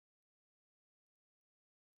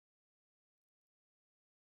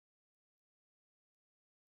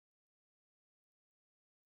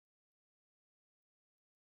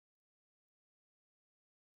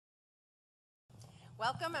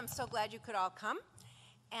Welcome. I'm so glad you could all come.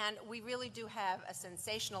 And we really do have a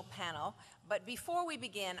sensational panel. But before we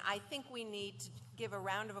begin, I think we need to give a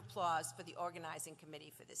round of applause for the organizing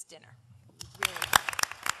committee for this dinner. Really.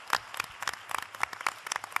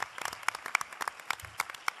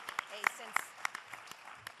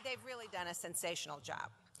 They've really done a sensational job.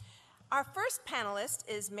 Our first panelist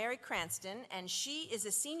is Mary Cranston, and she is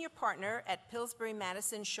a senior partner at Pillsbury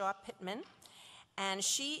Madison Shaw Pittman, and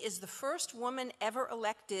she is the first woman ever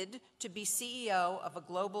elected to be CEO of a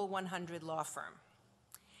Global 100 law firm.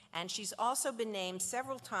 And she's also been named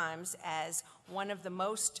several times as one of the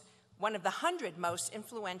 100 most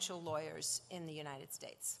influential lawyers in the United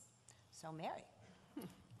States. So, Mary. Are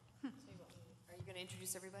you going to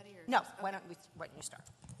introduce everybody? Or No, okay. why don't you start?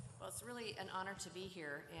 Well, it's really an honor to be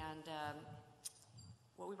here, and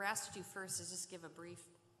what we were asked to do first is just give a brief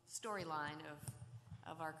storyline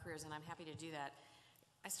of our careers, and I'm happy to do that.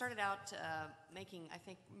 I started out making, I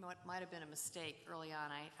think, what might have been a mistake early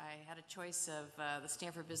on. I had a choice of the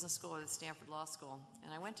Stanford Business School or the Stanford Law School,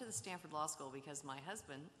 and I went to the Stanford Law School because my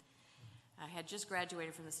husband had just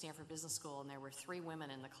graduated from the Stanford Business School, and there were 3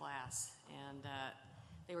 women in the class, and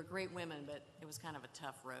they were great women, but it was kind of a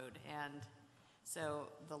tough road. And so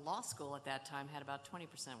the law school at that time had about 20%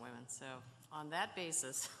 women. So on that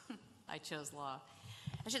basis, I chose law.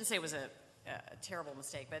 I shouldn't say it was a terrible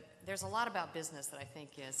mistake, but there's a lot about business that I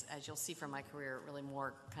think is, as you'll see from my career, really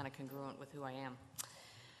more kind of congruent with who I am.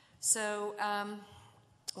 So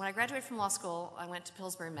when I graduated from law school, I went to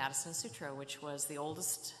Pillsbury Madison Sutro, which was the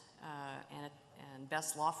oldest and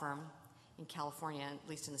best law firm in California, at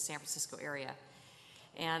least in the San Francisco area.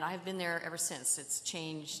 And I've been there ever since. It's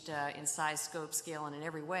changed in size, scope, scale, and in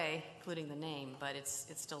every way, including the name, but it's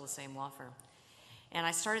still the same law firm. And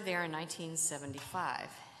I started there in 1975.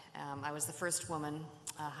 I was the first woman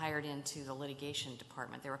hired into the litigation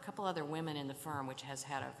department. There were a couple other women in the firm, which has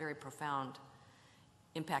had a very profound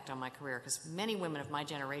impact on my career, because many women of my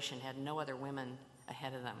generation had no other women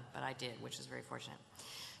ahead of them, but I did, which is very fortunate.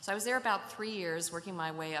 So I was there about 3 years, working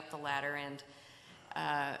my way up the ladder, and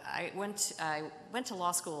I went to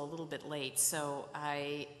law school a little bit late, so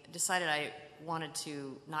I decided I wanted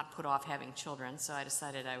to not put off having children, so I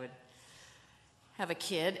decided I would have a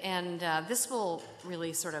kid, and this will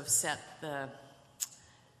really sort of set the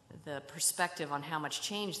perspective on how much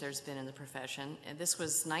change there's been in the profession. And this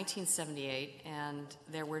was 1978, and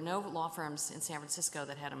there were no law firms in San Francisco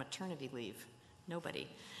that had a maternity leave. Nobody.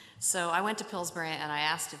 So I went to Pillsbury, and I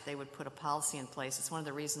asked if they would put a policy in place. It's one of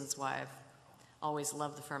the reasons why I've always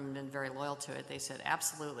loved the firm and been very loyal to it. They said,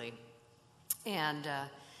 absolutely. And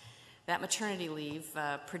that maternity leave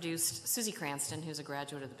produced Susie Cranston, who's a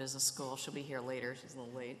graduate of the business school. She'll be here later. She's a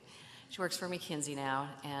little late. She works for McKinsey now,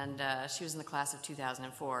 and she was in the class of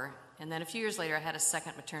 2004. And then a few years later, I had a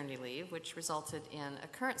second maternity leave, which resulted in a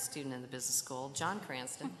current student in the business school, John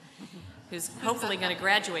Cranston, who's hopefully going to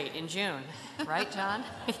graduate in June. Right, John?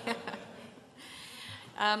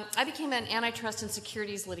 I became an antitrust and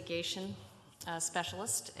securities litigation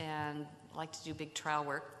specialist and like to do big trial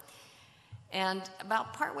work. And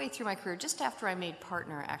about partway through my career, just after I made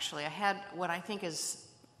partner, actually, I had what I think is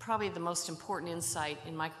probably the most important insight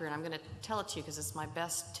in my career, and I'm going to tell it to you because it's my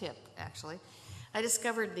best tip, actually. I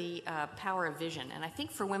discovered the power of vision, and I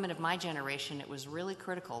think for women of my generation, it was really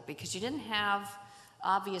critical because you didn't have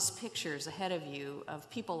obvious pictures ahead of you of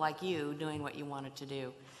people like you doing what you wanted to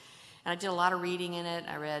do. And I did a lot of reading in it.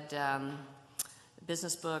 I read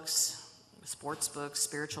business books, sports books,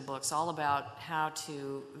 spiritual books, all about how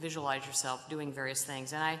to visualize yourself doing various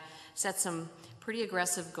things. And I set some pretty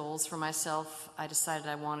aggressive goals for myself. I decided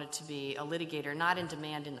I wanted to be a litigator, not in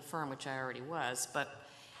demand in the firm, which I already was, but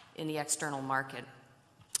in the external market.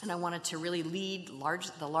 And I wanted to really lead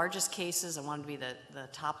the largest cases. I wanted to be the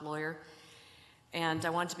top lawyer. And I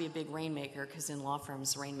wanted to be a big rainmaker, because in law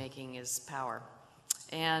firms, rainmaking is power.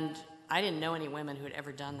 And I didn't know any women who had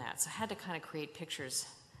ever done that, so I had to kind of create pictures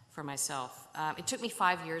for myself. It took me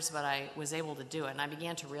 5 years, but I was able to do it, and I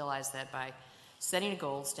began to realize that by setting a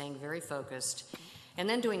goal, staying very focused, and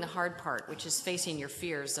then doing the hard part, which is facing your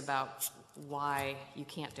fears about why you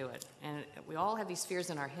can't do it. And we all have these fears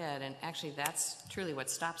in our head, and actually that's truly what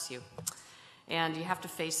stops you. And you have to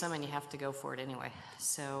face them, and you have to go for it anyway.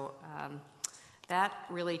 So that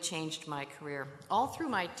really changed my career. All through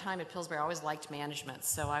my time at Pillsbury, I always liked management,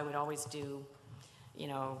 so I would always do,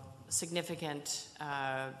 significant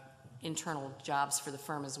internal jobs for the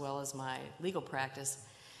firm as well as my legal practice.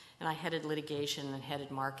 And I headed litigation and headed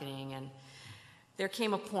marketing, and there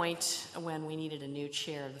came a point when we needed a new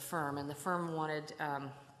chair of the firm, and the firm wanted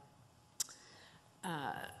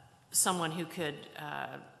someone who could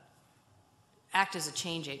act as a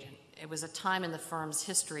change agent. it was a time in the firm's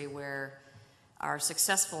history where our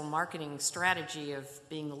successful marketing strategy of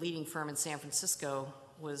being the leading firm in San Francisco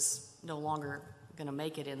was no longer going to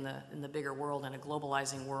make it in the bigger world, in a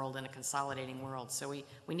globalizing world, in a consolidating world. So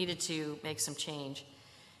we needed to make some change,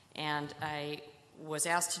 and I was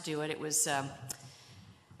asked to do it. It was,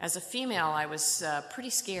 as a female, I was pretty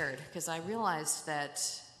scared because I realized that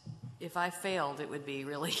if I failed, it would be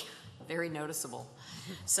really very noticeable.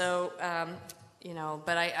 So, you know,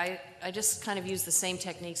 but I just kind of used the same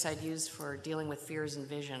techniques I'd used for dealing with fears and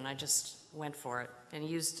vision. I just went for it and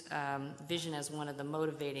used vision as one of the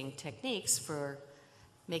motivating techniques for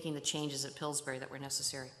making the changes at Pillsbury that were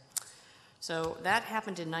necessary. So that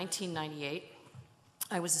happened in 1998.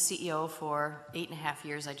 I was the CEO for 8.5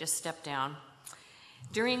 years. I just stepped down.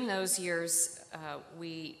 During those years,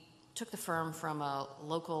 we took the firm from a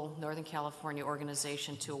local Northern California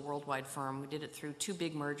organization to a worldwide firm. We did it through 2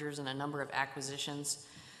 big mergers and a number of acquisitions.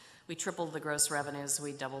 We tripled the gross revenues.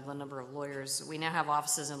 We doubled the number of lawyers. We now have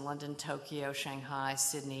offices in London, Tokyo, Shanghai,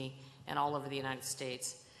 Sydney, and all over the United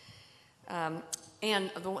States. Some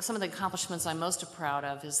of the accomplishments I'm most proud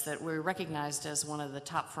of is that we're recognized as one of the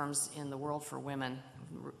top firms in the world for women.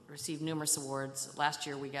 We received numerous awards. Last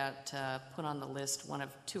year we got put on the list, one of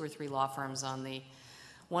 2 or 3 law firms on the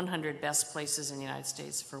 100 best places in the United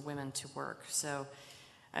States for women to work. So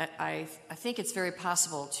I think it's very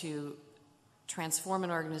possible to transform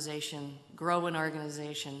an organization, grow an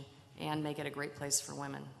organization, and make it a great place for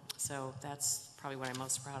women. So that's probably what I'm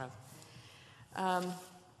most proud of.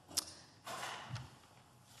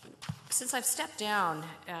 Since I've stepped down,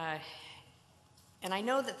 and I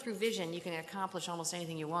know that through vision you can accomplish almost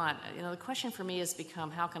anything you want, you know, the question for me has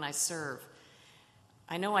become, how can I serve?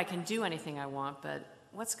 I know I can do anything I want, but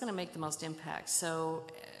what's going to make the most impact? So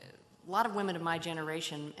a lot of women of my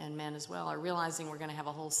generation, and men as well, are realizing we're going to have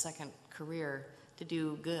a whole second career to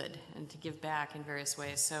do good and to give back in various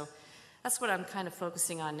ways. So that's what I'm kind of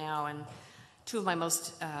focusing on now. And 2 of my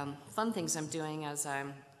most fun things I'm doing is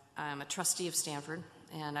I'm a trustee of Stanford,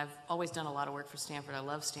 and I've always done a lot of work for Stanford. I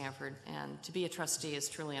love Stanford, and to be a trustee is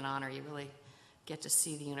truly an honor. You really get to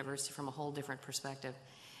see the university from a whole different perspective.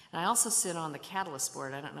 And I also sit on the Catalyst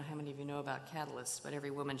board. I don't know how many of you know about Catalyst, but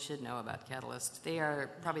every woman should know about Catalyst. They are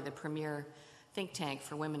probably the premier think tank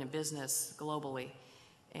for women in business globally.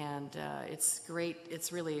 And it's great.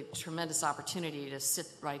 It's really a tremendous opportunity to sit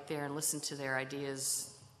right there and listen to their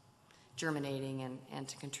ideas germinating and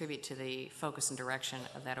to contribute to the focus and direction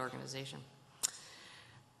of that organization.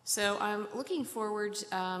 So I'm looking forward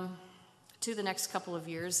to the next couple of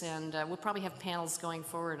years, and we'll probably have panels going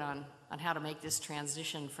forward on how to make this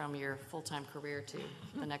transition from your full-time career to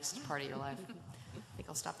the next part of your life. I think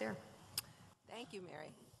I'll stop there. Thank you,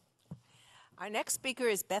 Mary. Our next speaker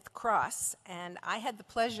is Beth Cross, and I had the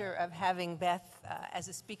pleasure of having Beth as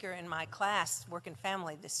a speaker in my class, Work and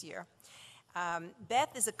Family, this year.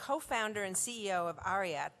 Beth is a co-founder and CEO of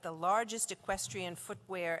Ariat, the largest equestrian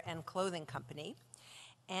footwear and clothing company,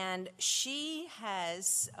 and she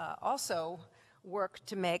has also worked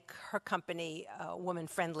to make her company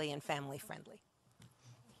woman-friendly and family-friendly.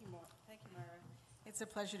 Thank you, Myra. It's a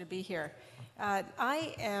pleasure to be here.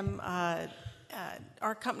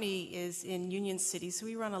 Our company is in Union City, so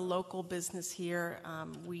we run a local business here.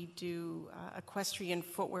 We do equestrian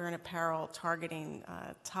footwear and apparel targeting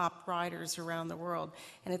top riders around the world,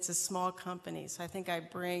 and it's a small company. So I think I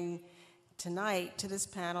bring tonight to this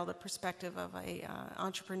panel the perspective of an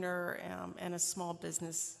entrepreneur and a small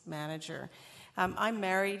business manager. I'm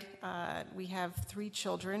married. We have 3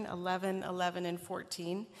 children, 11, 11, and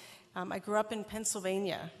 14. I grew up in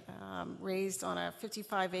Pennsylvania, raised on a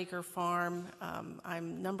 55-acre farm.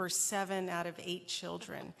 I'm number 7 out of 8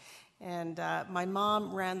 children. And my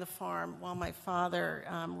mom ran the farm while my father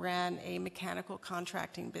ran a mechanical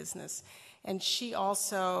contracting business. And she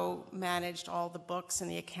also managed all the books and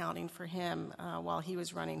the accounting for him while he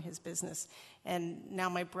was running his business. And now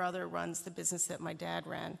my brother runs the business that my dad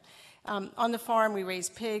ran. On the farm, we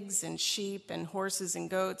raised pigs and sheep and horses and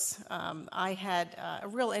goats. I had a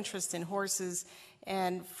real interest in horses,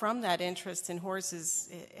 and from that interest in horses,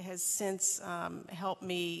 it has since helped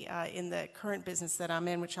me in the current business that I'm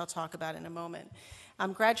in, which I'll talk about in a moment.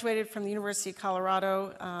 I'm graduated from the University of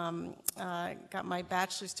Colorado, got my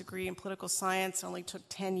bachelor's degree in political science. Only took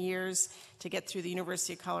 10 years to get through the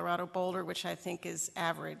University of Colorado Boulder, which I think is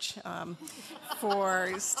average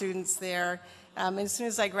for students there. As soon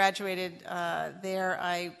as I graduated there,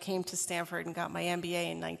 I came to Stanford and got my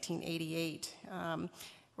MBA in 1988.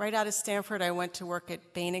 Right out of Stanford, I went to work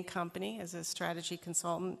at Bain & Company as a strategy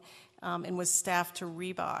consultant and was staffed to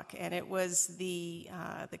Reebok. And it was the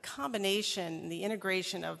combination, the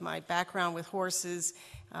integration of my background with horses,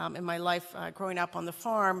 in my life growing up on the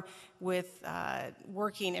farm with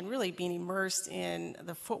working and really being immersed in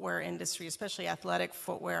the footwear industry, especially athletic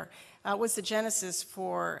footwear, was the genesis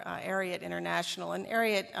for Ariat International. And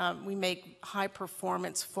Ariat, we make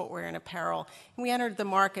high-performance footwear and apparel. And we entered the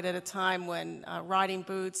market at a time when riding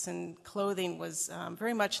boots and clothing was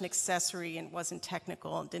very much an accessory and wasn't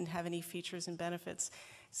technical and didn't have any features and benefits.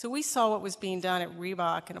 So we saw what was being done at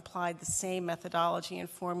Reebok and applied the same methodology and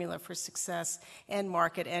formula for success and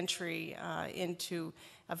market entry into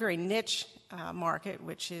a very niche market,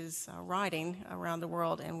 which is riding around the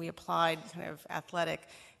world, and we applied kind of athletic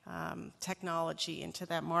technology into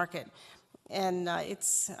that market. And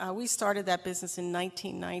we started that business in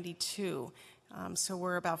 1992, so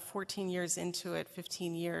we're about 14 years into it,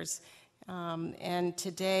 15 years. And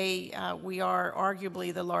today, we are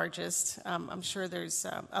arguably the largest. I'm sure there's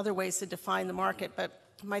other ways to define the market, but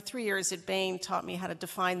my 3 years at Bain taught me how to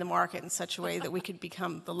define the market in such a way that we could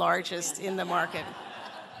become the largest in the market.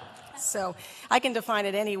 So I can define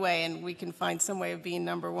it any way, and we can find some way of being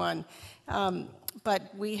number one.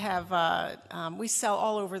 But we sell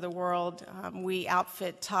all over the world. We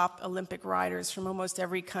outfit top Olympic riders from almost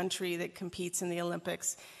every country that competes in the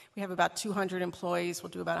Olympics. We have about 200 employees. We'll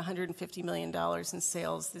do about $150 million in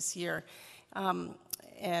sales this year.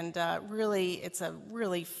 And really, it's a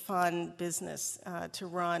really fun business to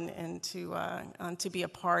run and to be a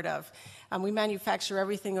part of. We manufacture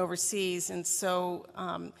everything overseas, and so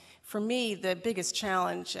for me, the biggest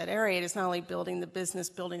challenge at Ariat is not only building the business,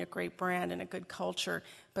 building a great brand and a good culture,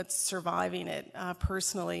 but surviving it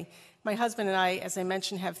personally. My husband and I, as I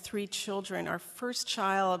mentioned, have 3 children. Our first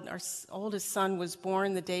child, our oldest son, was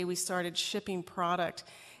born the day we started shipping product.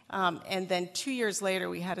 And then 2 years later,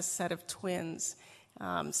 we had a set of twins.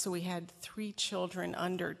 So we had 3 children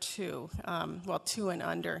under 2, 2 and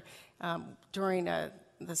under, during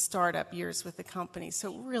the startup years with the company.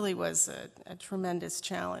 So it really was a tremendous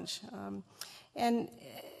challenge. And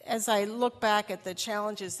as I look back at the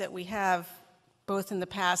challenges that we have, both in the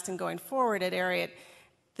past and going forward at Ariat,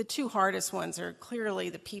 the 2 hardest ones are clearly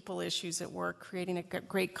the people issues at work, creating a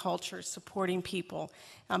great culture, supporting people,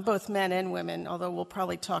 both men and women, although we'll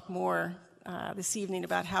probably talk more this evening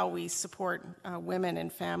about how we support women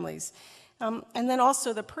and families. And then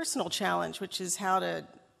also the personal challenge, which is how to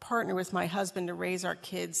partner with my husband to raise our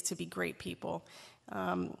kids to be great people,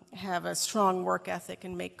 have a strong work ethic,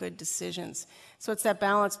 and make good decisions. So it's that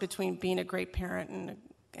balance between being a great parent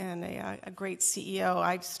and a great CEO.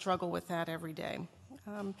 I struggle with that every day.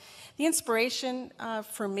 The inspiration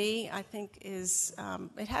for me, I think, is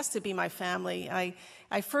it has to be my family.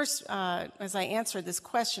 I first, as I answered this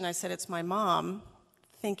question, I said it's my mom,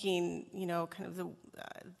 thinking, kind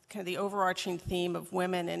of the overarching theme of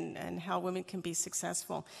women and how women can be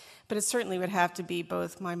successful. But it certainly would have to be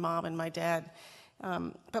both my mom and my dad.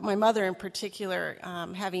 But my mother in particular,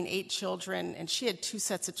 having 8 children, and she had 2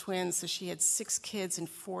 sets of twins, so she had 6 kids in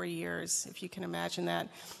 4 years, if you can imagine that.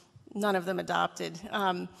 None of them adopted,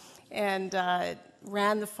 and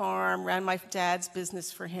ran the farm, ran my dad's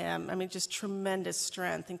business for him. I mean, just tremendous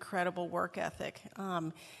strength, incredible work ethic.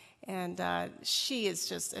 And she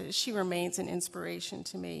remains an inspiration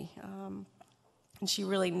to me. And she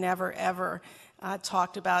really never, ever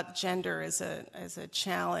talked about gender as a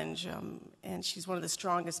challenge, and she's one of the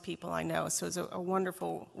strongest people I know, so it's a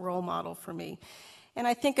wonderful role model for me. And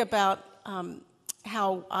I think about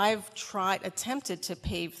how I've attempted to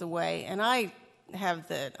pave the way, and I have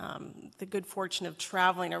the good fortune of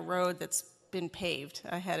traveling a road that's been paved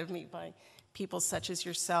ahead of me by people such as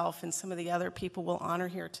yourself and some of the other people we'll honor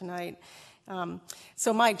here tonight.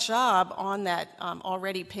 So my job on that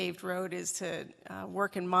already paved road is to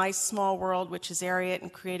work in my small world, which is Ariat,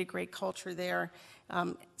 and create a great culture there,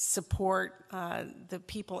 support the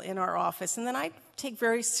people in our office. And then I take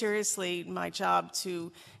very seriously my job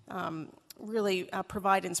to really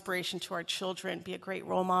provide inspiration to our children, be a great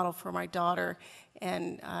role model for my daughter,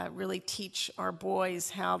 and really teach our boys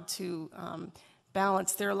how to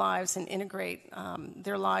balance their lives and integrate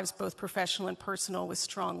their lives, both professional and personal, with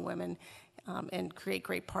strong women, and create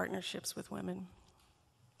great partnerships with women.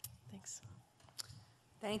 Thanks.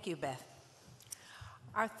 Thank you, Beth.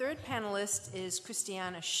 Our third panelist is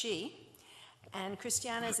Christiana Shi, and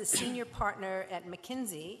Christiana is a senior partner at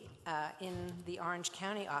McKinsey in the Orange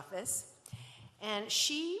County office. And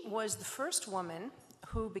she was the first woman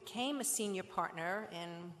who became a senior partner in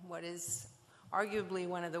what is arguably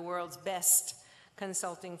one of the world's best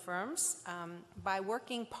consulting firms by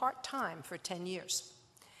working part-time for 10 years.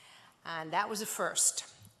 And that was a first.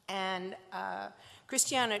 And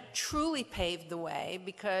Christiana truly paved the way,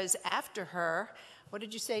 because after her, what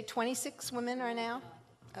did you say, 26 women are now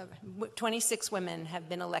 26 women have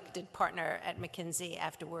been elected partner at McKinsey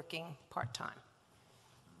after working part-time.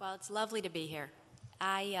 Well, it's lovely to be here.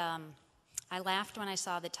 I laughed when I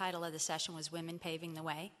saw the title of the session was Women Paving the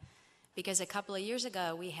Way, because a couple of years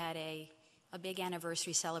ago we had a big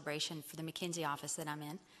anniversary celebration for the McKinsey office that I'm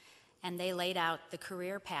in, and they laid out the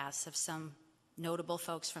career paths of some notable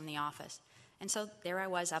folks from the office. And so there I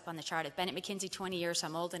was up on the chart. I've been at McKinsey 20 years, so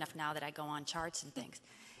I'm old enough now that I go on charts and things.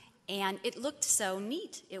 And it looked so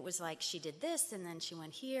neat. It was like she did this, and then she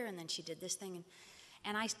went here, and then she did this thing.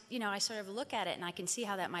 And I sort of look at it, and I can see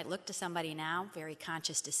how that might look to somebody now. Very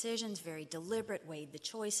conscious decisions, very deliberate, weighed the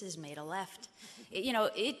choices, made a left.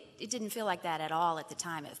 It didn't feel like that at all at the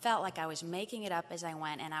time. It felt like I was making it up as I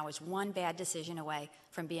went, and I was one bad decision away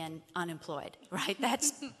from being unemployed, right?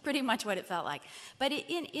 That's pretty much what it felt like. But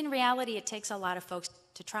in reality, it takes a lot of folks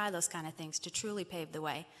to try those kind of things to truly pave the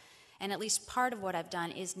way. And at least part of what I've done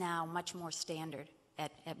is now much more standard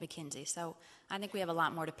at McKinsey. So I think we have a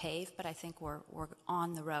lot more to pave, but I think we're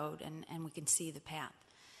on the road and we can see the path.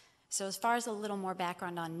 So as far as a little more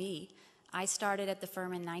background on me, I started at the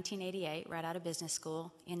firm in 1988, right out of business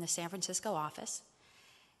school, in the San Francisco office.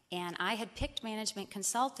 And I had picked management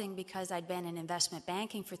consulting because I'd been in investment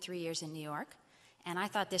banking for 3 years in New York, and I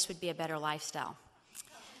thought this would be a better lifestyle.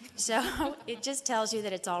 So it just tells you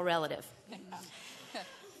that it's all relative.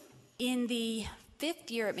 In the 5th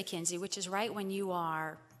year at McKinsey, which is right when you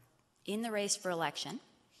are in the race for election,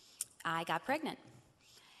 I got pregnant.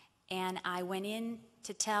 And I went in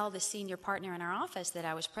to tell the senior partner in our office that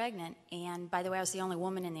I was pregnant. And by the way, I was the only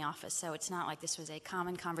woman in the office, so it's not like this was a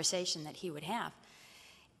common conversation that he would have.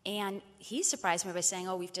 And he surprised me by saying,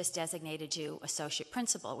 "Oh, we've just designated you associate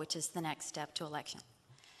principal, which is the next step to election."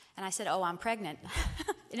 And I said, "Oh, I'm pregnant."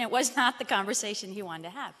 And it was not the conversation he wanted to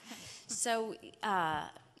have. So,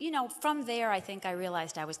 from there, I think I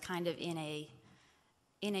realized I was kind of in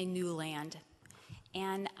a new land.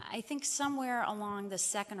 And I think somewhere along the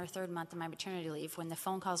 2nd or 3rd month of my maternity leave, when the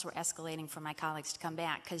phone calls were escalating for my colleagues to come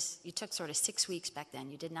back, because you took sort of 6 weeks back then,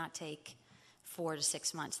 you did not take 4 to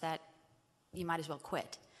 6 months. That you might as well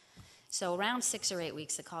quit. So around 6 or 8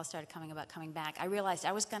 weeks, the calls started coming about coming back. I realized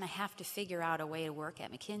I was going to have to figure out a way to work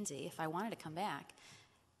at McKinsey if I wanted to come back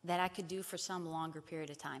that I could do for some longer period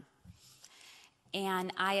of time.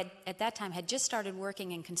 And I, at that time, had just started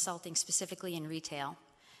working in consulting, specifically in retail,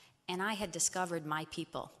 and I had discovered my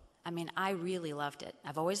people. I mean, I really loved it.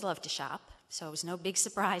 I've always loved to shop, so it was no big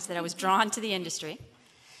surprise that I was drawn to the industry.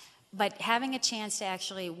 But having a chance to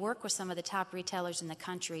actually work with some of the top retailers in the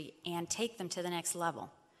country and take them to the next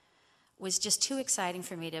level was just too exciting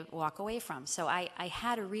for me to walk away from. So I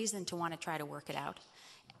had a reason to want to try to work it out.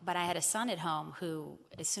 But I had a son at home who,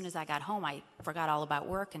 as soon as I got home, I forgot all about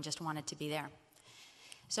work and just wanted to be there.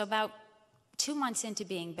 So about 2 months into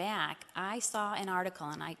being back, I saw an article,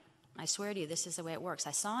 and I swear to you, this is the way it works.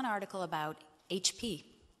 I saw an article about HP,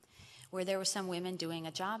 where there were some women doing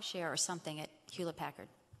a job share or something at Hewlett-Packard.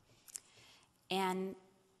 And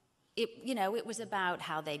it was about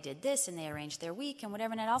how they did this, and they arranged their week and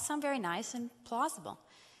whatever, and it all sounded very nice and plausible.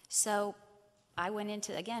 So I went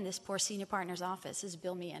into, again, this poor senior partner's office. This is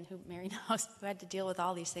Bill Meehan, who Mary knows, who had to deal with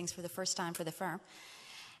all these things for the first time for the firm.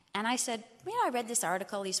 And I said, I read this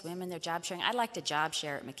article, these women, they're job sharing. I'd like to job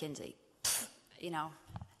share at McKinsey.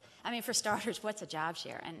 For starters, what's a job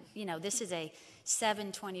share? And, this is a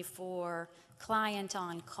 7/24 client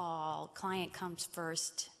on call, client comes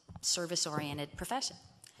first, service-oriented profession.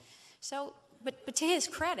 So, but to his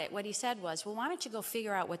credit, what he said was, well, why don't you go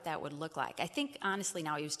figure out what that would look like? I think, honestly,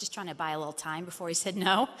 now he was just trying to buy a little time before he said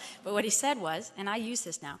no. But what he said was, and I use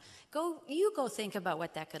this now, you go think about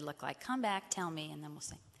what that could look like. Come back, tell me, and then we'll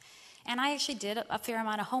see. And I actually did a fair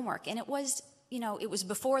amount of homework. And it was, it was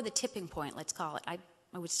before the tipping point, let's call it. I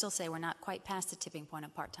would still say we're not quite past the tipping point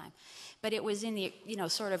of part-time. But it was in the,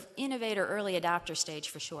 sort of innovator, early adopter stage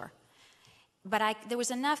for sure. But there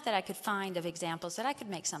was enough that I could find of examples that I could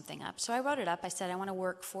make something up. So I wrote it up. I said, I want to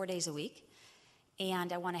work 4 days a week,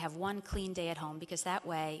 and I want to have 1 clean day at home, because that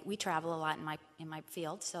way, we travel a lot in my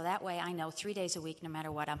field, so that way I know 3 days a week, no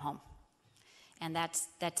matter what, I'm home. And that's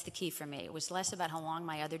the key for me. It was less about how long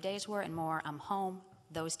my other days were and more, I'm home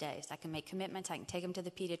those days. I can make commitments. I can take them to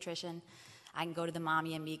the pediatrician. I can go to the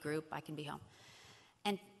Mommy and Me group. I can be home.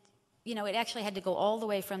 And, it actually had to go all the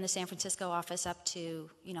way from the San Francisco office up to,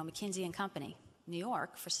 McKinsey and Company, New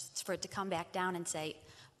York, for it to come back down and say,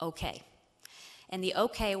 okay. And the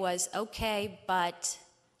okay was, okay, but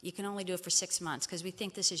you can only do it for 6 months, because we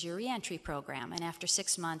think this is your reentry program. And after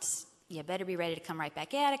 6 months, you better be ready to come right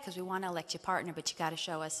back at it, because we want to elect you partner, but you got to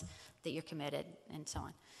show us that you're committed, and so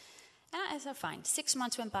on. And I said, fine. 6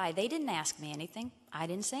 months went by. They didn't ask me anything. I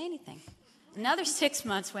didn't say anything. Another 6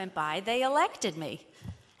 months went by. They elected me.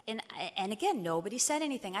 And again, nobody said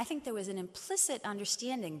anything. I think there was an implicit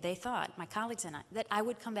understanding, they thought, my colleagues and I, that I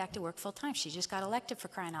would come back to work full time. She just got elected, for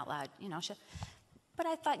crying out loud. But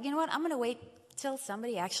I thought, you know what, I'm going to wait till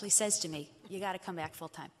somebody actually says to me, you got to come back full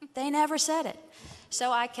time. They never said it.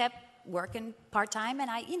 So I kept working part time, and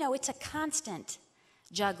it's a constant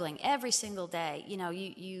juggling every single day.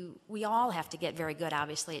 We all have to get very good,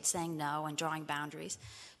 obviously, at saying no and drawing boundaries.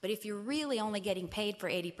 But if you're really only getting paid for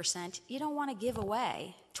 80%, you don't want to give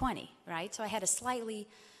away 20, right? So I had a slightly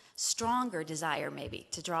stronger desire maybe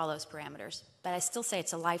to draw those parameters. But I still say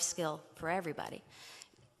it's a life skill for everybody.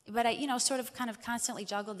 But I, sort of kind of constantly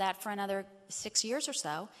juggled that for another 6 years or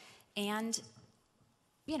so. And,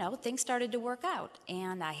 things started to work out.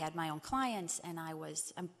 And I had my own clients, and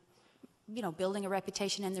I'm building a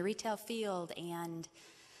reputation in the retail field, and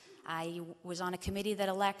I was on a committee that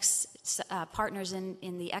elects partners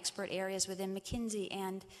in the expert areas within McKinsey,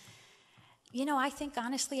 and, I think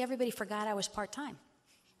honestly everybody forgot I was part-time,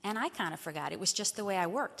 and I kind of forgot. It was just the way I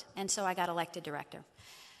worked, and so I got elected director.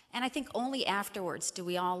 And I think only afterwards do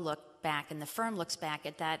we all look back, and the firm looks back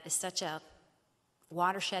at that as such a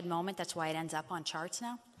watershed moment. That's why it ends up on charts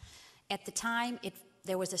now. At the time,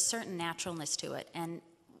 there was a certain naturalness to it, and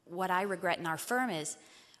what I regret in our firm is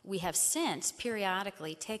we have since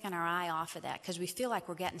periodically taken our eye off of that because we feel like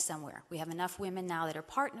we're getting somewhere. We have enough women now that are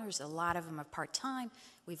partners. A lot of them are part-time.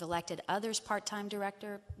 We've elected others part-time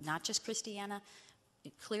director, not just Christiana.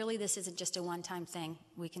 Clearly, this isn't just a one-time thing.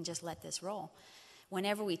 We can just let this roll.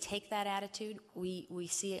 Whenever we take that attitude, we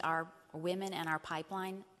see our women and our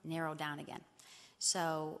pipeline narrow down again.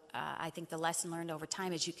 So I think the lesson learned over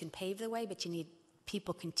time is you can pave the way, but you need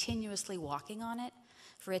people continuously walking on it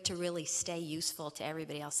for it to really stay useful to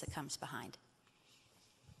everybody else that comes behind.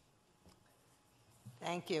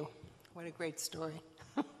 Thank you. What a great story.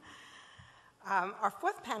 Our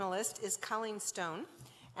fourth panelist is Colleen Stone,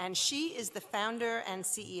 and she is the founder and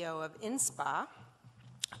CEO of InSpa,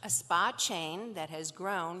 a spa chain that has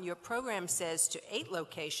grown, your program says, to 8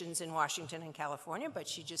 locations in Washington and California, but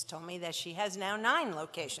she just told me that she has now 9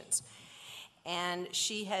 locations. And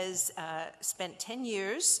she has spent 10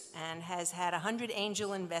 years and has had 100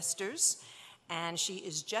 angel investors, and she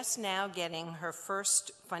is just now getting her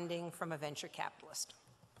first funding from a venture capitalist.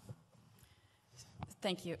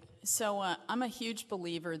 Thank you. So I'm a huge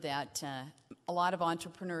believer that a lot of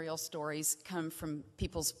entrepreneurial stories come from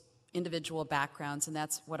people's individual backgrounds, and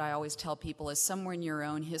that's what I always tell people is somewhere in your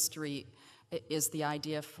own history is the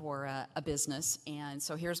idea for a business. And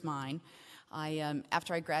so here's mine.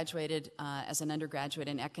 After I graduated as an undergraduate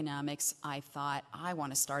in economics, I thought, I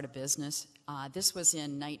want to start a business. This was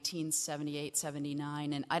in 1978,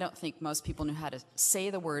 79, and I don't think most people knew how to say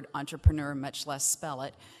the word entrepreneur, much less spell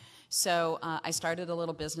it. So I started a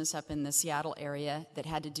little business up in the Seattle area that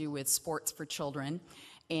had to do with sports for children.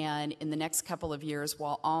 And in the next couple of years,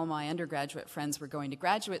 while all my undergraduate friends were going to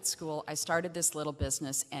graduate school, I started this little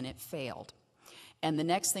business, and it failed. And the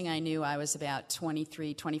next thing I knew, I was about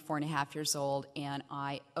 23, 24 and a half years old, and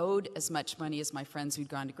I owed as much money as my friends who'd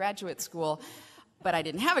gone to graduate school, but I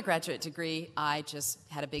didn't have a graduate degree. I just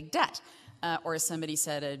had a big debt, or as somebody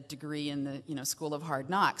said, a degree in the School of Hard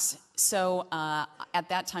Knocks. So at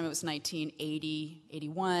that time, it was 1980,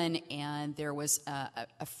 81, and there was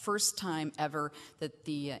a first time ever that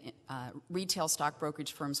the retail stock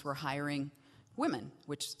brokerage firms were hiring women,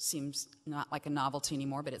 which seems not like a novelty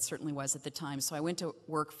anymore, but it certainly was at the time. So I went to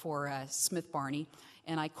work for Smith Barney,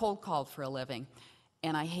 and I cold called for a living,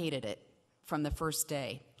 and I hated it from the first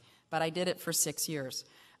day, but I did it for 6 years.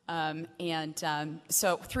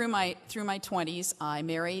 So through my 20s, I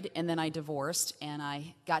married, and then I divorced, and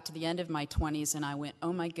I got to the end of my 20s, and I went,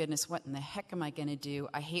 oh my goodness, what in the heck am I going to do?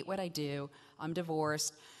 I hate what I do. I'm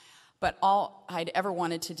divorced. But all I'd ever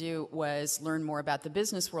wanted to do was learn more about the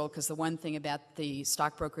business world, because the one thing about the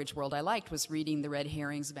stock brokerage world I liked was reading the red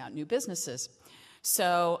herrings about new businesses.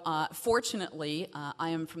 So fortunately, I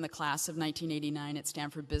am from the class of 1989 at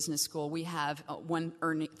Stanford Business School. We have one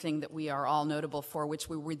thing that we are all notable for, which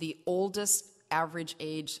we were the oldest average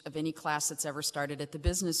age of any class that's ever started at the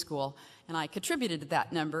business school. And I contributed to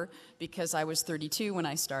that number because I was 32 when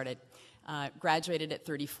I started. Graduated at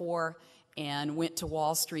 34. And went to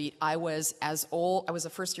Wall Street. I was as old, I was a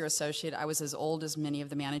first-year associate. I was as old as many of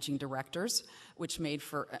the managing directors, which made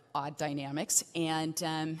for odd dynamics, and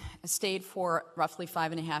stayed for roughly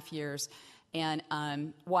 5.5 years. And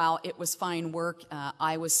while it was fine work,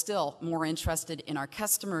 I was still more interested in our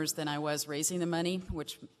customers than I was raising the money,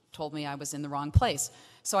 which told me I was in the wrong place.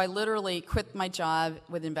 So I literally quit my job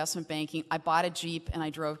with investment banking. I bought a Jeep and I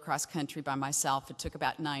drove cross country by myself. It took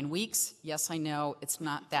about 9 weeks. Yes, I know it's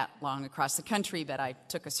not that long across the country, but I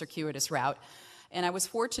took a circuitous route. And I was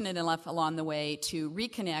fortunate enough along the way to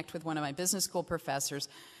reconnect with one of my business school professors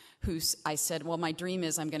I said, well, my dream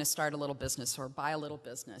is I'm going to start a little business or buy a little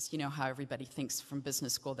business. You know how everybody thinks from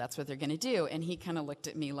business school that's what they're going to do. And he kind of looked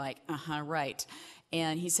at me like, right.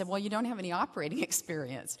 And he said, well, you don't have any operating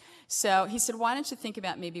experience. So he said, why don't you think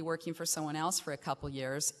about maybe working for someone else for a couple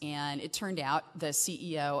years? And it turned out the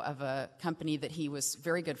CEO of a company that he was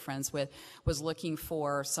very good friends with was looking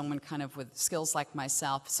for someone kind of with skills like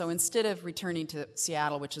myself. So instead of returning to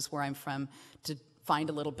Seattle, which is where I'm from, to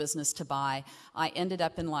find a little business to buy, I ended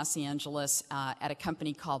up in Los Angeles at a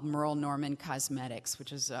company called Merle Norman Cosmetics,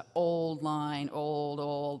 which is an old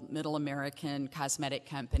middle American cosmetic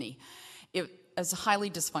company. It was a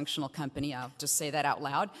highly dysfunctional company, I'll just say that out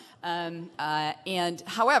loud. And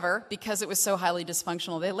however, because it was so highly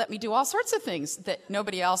dysfunctional, they let me do all sorts of things that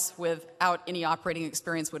nobody else without any operating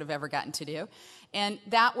experience would have ever gotten to do. And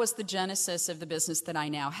that was the genesis of the business that I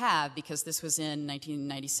now have, because this was in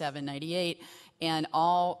 1997, 98, and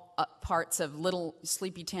all parts of little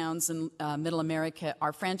sleepy towns in middle America,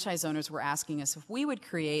 our franchise owners were asking us if we would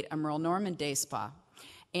create a Merle Norman day spa.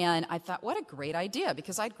 And I thought, what a great idea,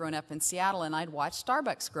 because I'd grown up in Seattle and I'd watched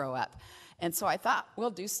Starbucks grow up. And so I thought, we'll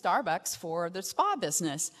do Starbucks for the spa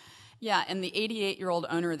business. Yeah, and the 88-year-old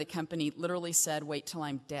owner of the company literally said, wait till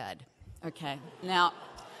I'm dead. Okay, now,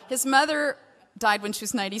 his mother died when she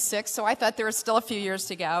was 96, so I thought there was still a few years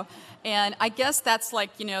to go. And I guess that's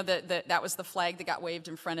like, you know, that was the flag that got waved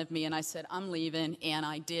in front of me, and I said, I'm leaving, and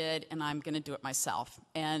I did, and I'm going to do it myself.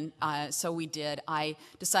 And so we did. I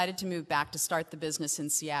decided to move back to start the business in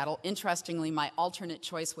Seattle. Interestingly, my alternate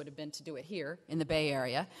choice would have been to do it here in the Bay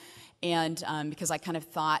Area. And because I kind of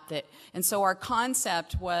thought that, and so our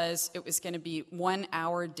concept was it was going to be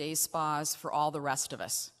 1-hour day spas for all the rest of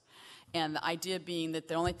us. And the idea being that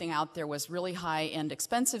the only thing out there was really high-end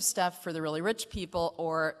expensive stuff for the really rich people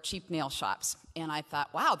or cheap nail shops. And I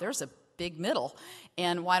thought, wow, there's a big middle,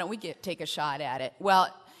 and why don't we take a shot at it?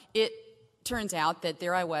 Well, it turns out that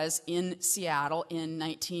there I was in Seattle in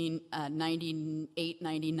 1998,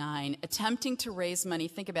 99, attempting to raise money,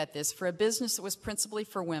 think about this, for a business that was principally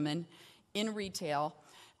for women in retail,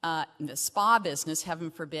 in the spa business,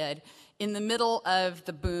 heaven forbid, in the middle of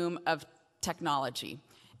the boom of technology.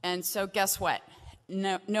 And so guess what?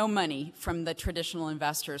 No money from the traditional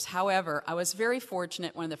investors. However, I was very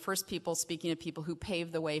fortunate, one of the first people, speaking of people who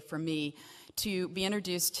paved the way for me, to be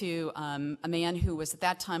introduced to a man who was at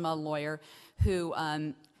that time a lawyer, who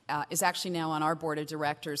is actually now on our board of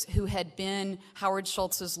directors, who had been Howard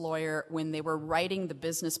Schultz's lawyer when they were writing the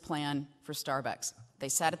business plan for Starbucks. They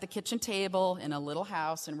sat at the kitchen table in a little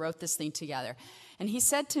house and wrote this thing together. And he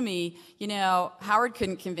said to me, you know, Howard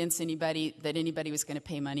couldn't convince anybody that anybody was going to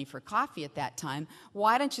pay money for coffee at that time.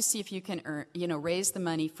 Why don't you see if you can raise the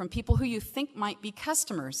money from people who you think might be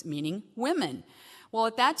customers, meaning women? Well,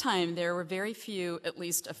 at that time, there were very few, at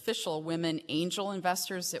least official women angel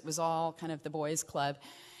investors. It was all kind of the boys' club.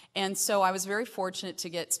 And so I was very fortunate to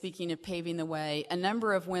get, speaking of Paving the Way, a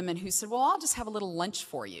number of women who said, well, I'll just have a little lunch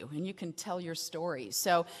for you, and you can tell your story.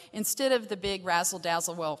 So instead of the big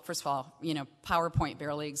razzle-dazzle, well, first of all, you know, PowerPoint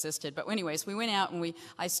barely existed. But anyways, we went out and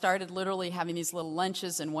I started literally having these little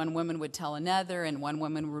lunches, and one woman would tell another, and one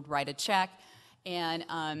woman would write a check. And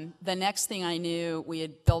the next thing I knew, we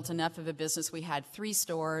had built enough of a business. We had 3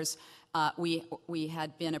 stores. We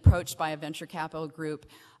had been approached by a venture capital group,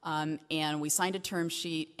 and we signed a term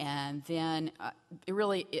sheet, and then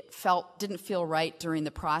it didn't feel right during the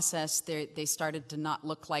process. They started to not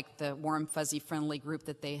look like the warm, fuzzy, friendly group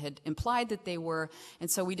that they had implied that they were, and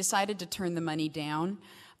so we decided to turn the money down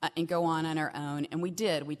and go on our own, and we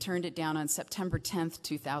did. We turned it down on September 10th,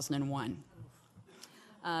 2001.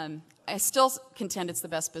 I still contend it's the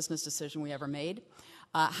best business decision we ever made.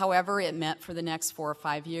 However, it meant for the next 4 or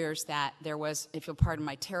 5 years that there was, if you'll pardon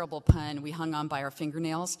my terrible pun, we hung on by our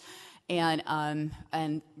fingernails and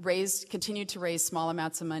continued to raise small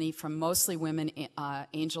amounts of money from mostly women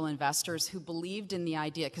angel investors who believed in the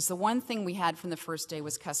idea. Because the one thing we had from the first day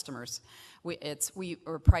was customers. We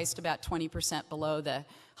were priced about 20% below the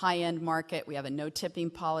high-end market. We have a no tipping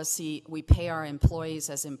policy. We pay our employees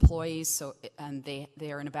as employees, so and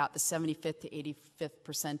they are in about the 75th to 85th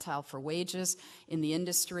percentile for wages in the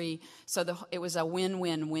industry. So it was a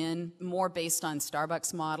win-win-win, more based on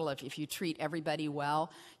Starbucks model. If you treat everybody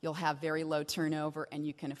well, you'll have very low turnover, and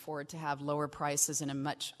you can afford to have lower prices, and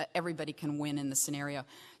everybody can win in the scenario.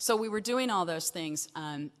 So we were doing all those things,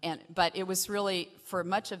 but it was really, for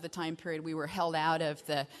much of the time period, we were held out of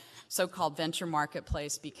the so-called venture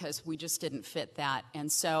marketplace because we just didn't fit that. And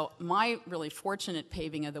so my really fortunate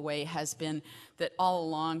paving of the way has been that all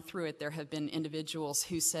along through it there have been individuals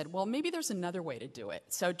who said, well, maybe there's another way to do it.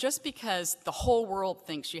 So just because the whole world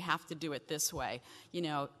thinks you have to do it this way,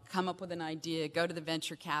 come up with an idea, go to the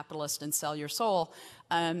venture capitalist and sell your soul,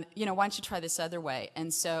 why don't you try this other way?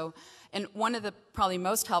 And one of the probably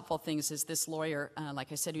most helpful things is this lawyer,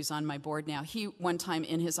 like I said, who's on my board now. He, one time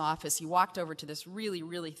in his office, he walked over to this really,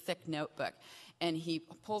 really thick notebook, and he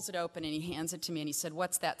pulls it open and he hands it to me, and he said,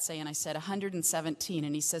 what's that say? And I said, 117.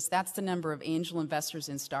 And he says, that's the number of angel investors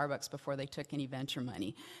in Starbucks before they took any venture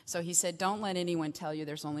money. So he said, don't let anyone tell you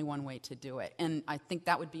there's only one way to do it. And I think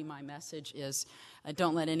that would be my message is,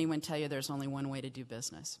 don't let anyone tell you there's only one way to do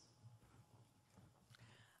business.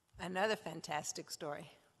 Another fantastic story.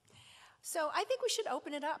 So I think we should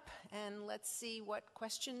open it up, and let's see what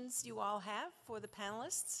questions you all have for the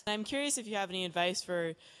panelists. I'm curious if you have any advice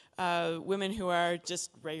for women who are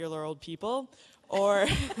just regular old people, or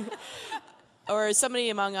or somebody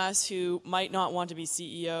among us who might not want to be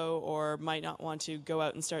CEO or might not want to go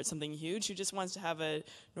out and start something huge, who just wants to have a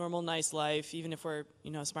normal, nice life, even if we're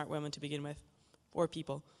smart women to begin with, or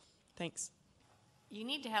people. Thanks. You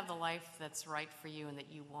need to have the life that's right for you and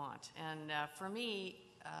that you want. And for me,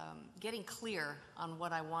 getting clear on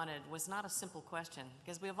what I wanted was not a simple question,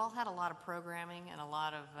 because we've all had a lot of programming and a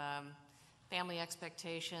lot of family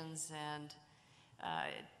expectations, and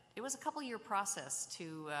it was a couple-year process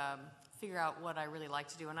to figure out what I really like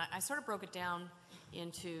to do. And I sort of broke it down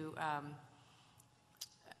into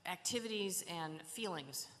activities and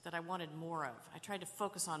feelings that I wanted more of. I tried to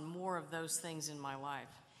focus on more of those things in my life.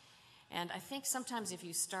 And I think sometimes if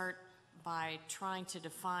you start by trying to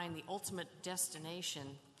define the ultimate destination,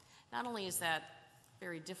 not only is that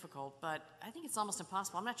very difficult, but I think it's almost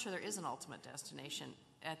impossible. I'm not sure there is an ultimate destination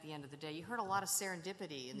at the end of the day. You heard a lot of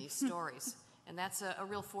serendipity in these stories, and that's a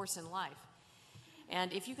real force in life.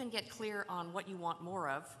 And if you can get clear on what you want more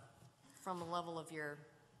of from the level of your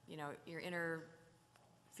inner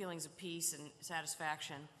feelings of peace and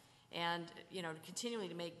satisfaction, and continually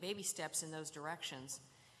to make baby steps in those directions,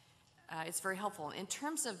 it's very helpful. In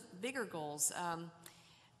terms of bigger goals,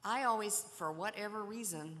 I always, for whatever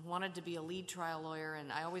reason, wanted to be a lead trial lawyer,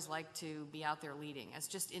 and I always liked to be out there leading. It's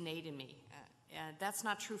just innate in me. And that's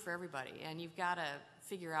not true for everybody. And you've got to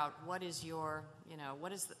figure out what is your,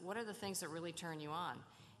 what are the things that really turn you on,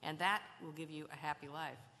 and that will give you a happy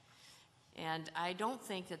life. And I don't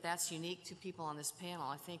think that that's unique to people on this panel.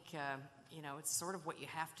 I think, it's sort of what you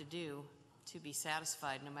have to do to be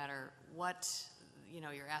satisfied, no matter what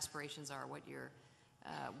your aspirations are, what your,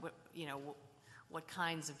 what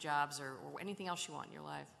kinds of jobs or anything else you want in your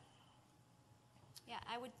life. Yeah,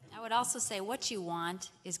 I would also say what you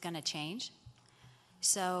want is going to change.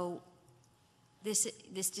 So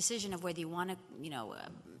this decision of whether you want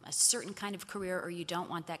a certain kind of career or you don't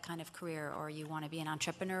want that kind of career, or you want to be an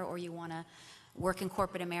entrepreneur or you want to work in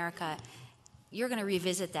corporate America, you're going to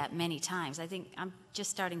revisit that many times. I think I'm just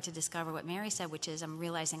starting to discover what Mary said, which is I'm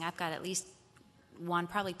realizing I've got at least one,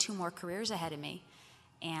 probably two more careers ahead of me.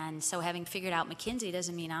 And so having figured out McKinsey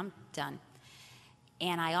doesn't mean I'm done.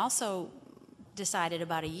 And I also decided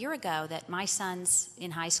about a year ago that my son's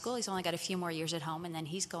in high school. He's only got a few more years at home, and then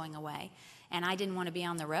he's going away. And I didn't want to be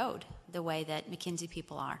on the road the way that McKinsey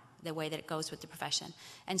people are, the way that it goes with the profession.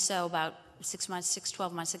 And so about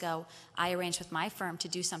 12 months ago, I arranged with my firm to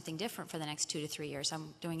do something different for the next 2 to 3 years.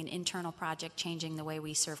 I'm doing an internal project changing the way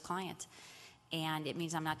we serve clients. And it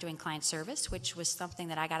means I'm not doing client service, which was something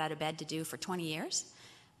that I got out of bed to do for 20 years.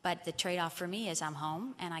 But the trade-off for me is I'm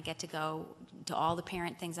home, and I get to go to all the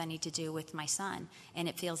parent things I need to do with my son. And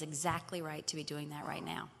it feels exactly right to be doing that right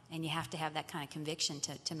now. And you have to have that kind of conviction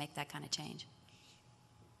to make that kind of change.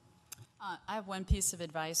 I have one piece of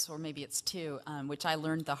advice, or maybe it's two, which I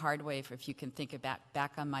learned the hard way, if you can think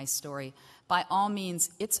back on my story. By all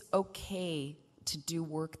means, it's okay to do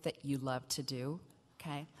work that you love to do,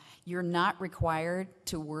 okay? You're not required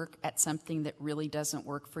to work at something that really doesn't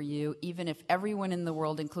work for you, even if everyone in the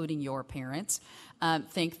world, including your parents,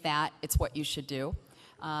 think that it's what you should do.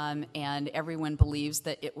 And everyone believes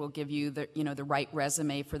that it will give you the right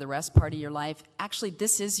resume for the rest part of your life. Actually,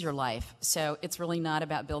 this is your life, so it's really not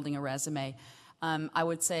about building a resume. I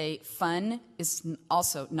would say fun is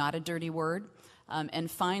also not a dirty word. And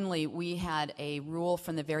finally, we had a rule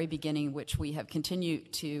from the very beginning, which we have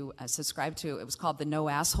continued to subscribe to. It was called the no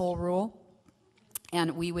asshole rule.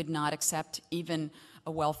 And we would not accept even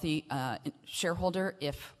a wealthy shareholder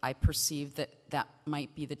if I perceived that that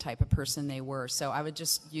might be the type of person they were. So I would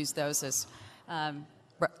just use those as,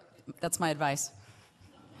 that's my advice.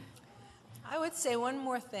 I would say one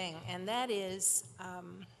more thing, and that is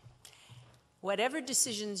whatever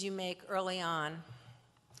decisions you make early on,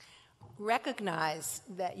 recognize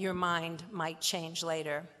that your mind might change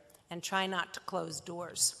later and try not to close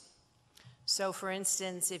doors. So for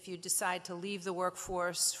instance, if you decide to leave the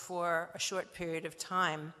workforce for a short period of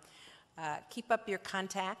time, keep up your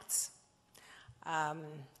contacts,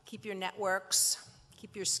 keep your networks,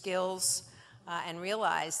 keep your skills, and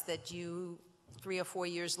realize that you 3 or 4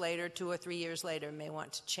 years later, 2 or 3 years later, may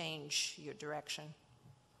want to change your direction.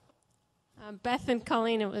 Beth and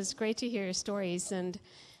Colleen, it was great to hear your stories, and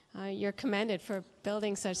you're commended for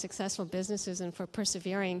building such successful businesses and for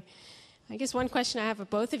persevering. I guess one question I have of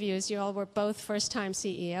both of you is you all were both first-time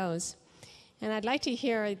CEOs, and I'd like to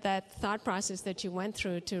hear that thought process that you went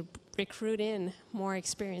through to recruit in more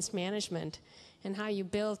experienced management and how you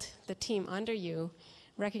built the team under you,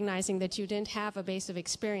 recognizing that you didn't have a base of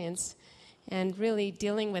experience, and really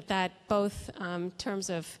dealing with that both in terms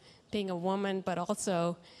of being a woman, but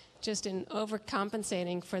also just in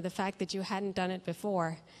overcompensating for the fact that you hadn't done it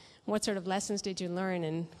before. What sort of lessons did you learn,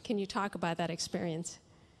 and can you talk about that experience?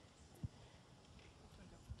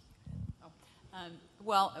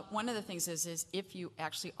 Well, one of the things is if you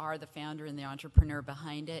actually are the founder and the entrepreneur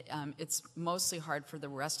behind it, it's mostly hard for the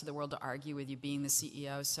rest of the world to argue with you being the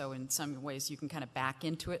CEO, so in some ways you can kind of back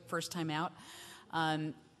into it first time out.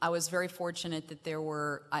 I was very fortunate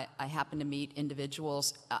that I happened to meet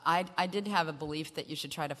individuals. I did have a belief that you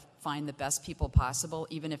should try to find the best people possible,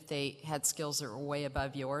 even if they had skills that were way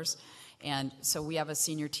above yours. And so we have a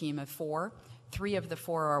senior team of 4. 3 of the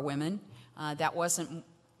 4 are women. That wasn't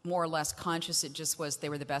more or less conscious, it just was they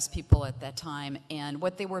were the best people at that time. And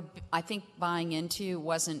what they were, I think, buying into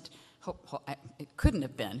wasn't, it couldn't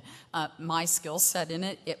have been my skill set in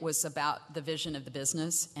it. It was about the vision of the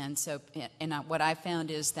business. And so, what I found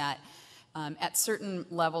is that at certain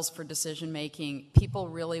levels for decision making, people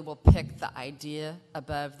really will pick the idea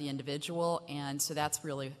above the individual. And so that's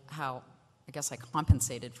really how, I guess, I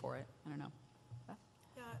compensated for it. I don't know.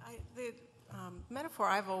 Yeah, the metaphor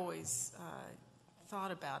I've always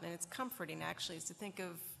thought about, and it's comforting actually, is to think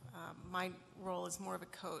of my role as more of a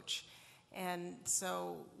coach. And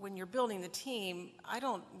so when you're building the team, I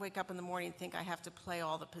don't wake up in the morning and think I have to play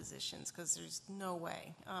all the positions, because there's no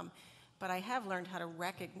way. But I have learned how to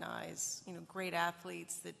recognize, great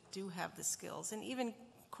athletes that do have the skills, and even,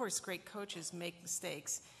 of course, great coaches make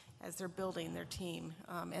mistakes as they're building their team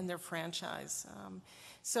and their franchise.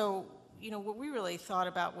 So, what we really thought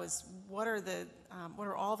about was what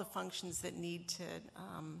are all the functions that need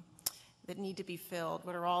to be filled?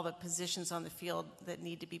 What are all the positions on the field that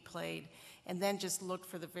need to be played? And then just look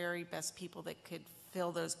for the very best people that could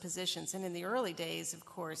fill those positions. And in the early days, of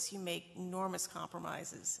course, you make enormous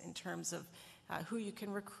compromises in terms of who you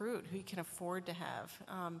can recruit, who you can afford to have.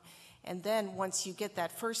 And then once you get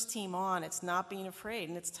that first team on, it's not being afraid,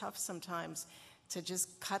 and it's tough sometimes to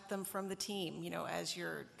just cut them from the team, as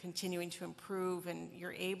you're continuing to improve and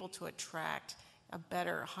you're able to attract a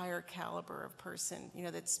better, higher caliber of person,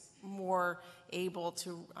 that's more able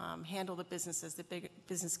to handle the business as the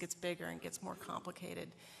business gets bigger and gets more complicated.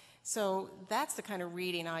 So that's the kind of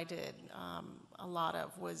reading I did a lot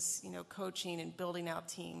of, was, coaching and building out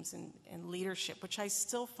teams and leadership, which I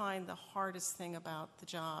still find the hardest thing about the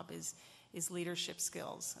job is leadership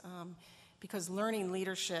skills. Because learning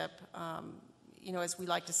leadership, as we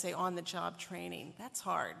like to say, on-the-job training, that's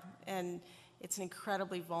hard. And it's an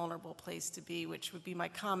incredibly vulnerable place to be, which would be my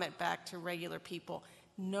comment back to regular people.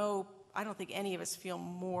 No, I don't think any of us feel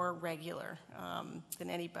more regular than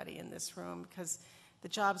anybody in this room, because the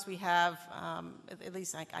jobs we have, at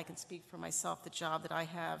least I can speak for myself, the job that I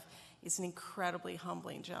have is an incredibly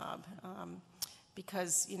humbling job,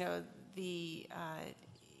 because, the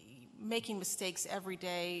making mistakes every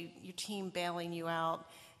day, your team bailing you out,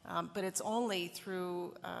 but it's only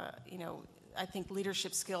through, I think,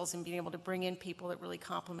 leadership skills and being able to bring in people that really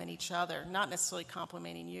complement each other, not necessarily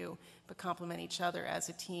complimenting you, but complement each other as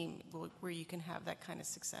a team, where you can have that kind of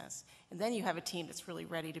success. And then you have a team that's really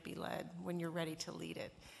ready to be led when you're ready to lead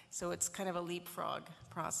it. So it's kind of a leapfrog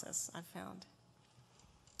process, I've found.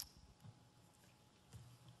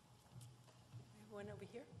 One over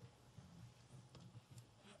here.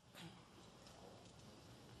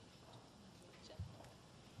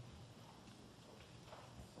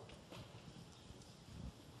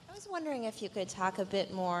 wondering if you could talk a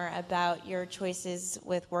bit more about your choices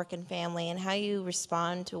with work and family and how you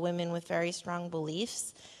respond to women with very strong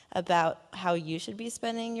beliefs about how you should be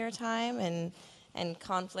spending your time, and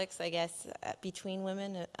conflicts, I guess, between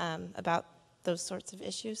women about those sorts of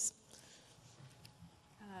issues.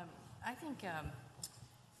 I think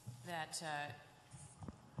that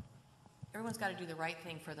everyone's got to do the right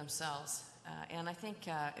thing for themselves. And I think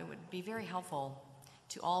it would be very helpful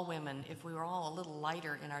to all women if we were all a little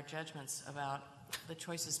lighter in our judgments about the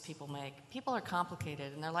choices people make. People are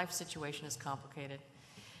complicated, and their life situation is complicated.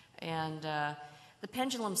 And the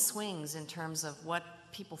pendulum swings in terms of what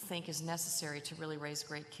people think is necessary to really raise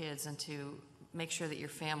great kids and to make sure that your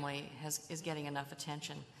family is getting enough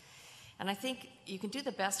attention. And I think you can do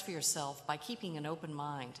the best for yourself by keeping an open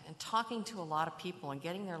mind and talking to a lot of people and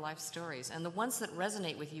getting their life stories. And the ones that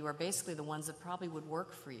resonate with you are basically the ones that probably would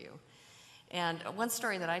work for you. And one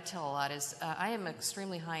story that I tell a lot is I am an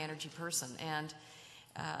extremely high energy person, and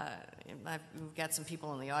we've got some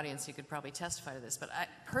people in the audience who could probably testify to this, but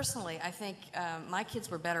personally I think my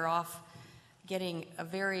kids were better off getting a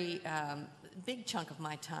very big chunk of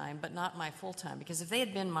my time, but not my full time, because if they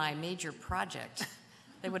had been my major project,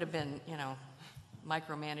 they would have been,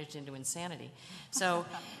 micromanaged into insanity. So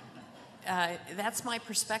that's my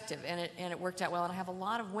perspective, and it worked out well. And I have a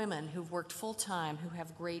lot of women who've worked full time who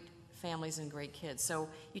have great families and great kids. So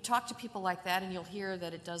you talk to people like that, and you'll hear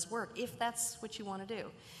that it does work if that's what you want to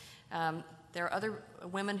do. There are other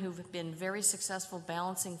women who've been very successful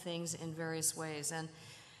balancing things in various ways, and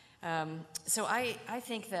so I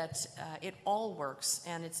think that it all works,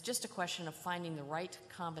 and it's just a question of finding the right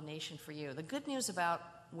combination for you. The good news about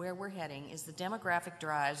where we're heading is the demographic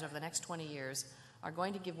drives over the next 20 years are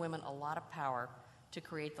going to give women a lot of power to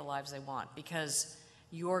create the lives they want, because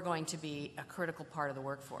you're going to be a critical part of the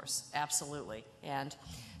workforce, absolutely. And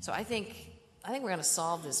so I think we're going to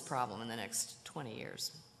solve this problem in the next 20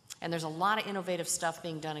 years. And there's a lot of innovative stuff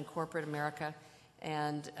being done in corporate America,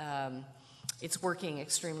 and it's working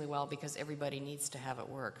extremely well because everybody needs to have it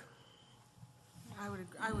work.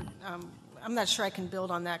 I'm not sure I can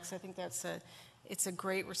build on that, because I think it's a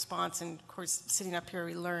great response, and of course, sitting up here,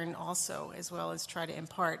 we learn also, as well as try to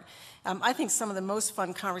impart. I think some of the most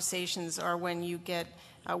fun conversations are when you get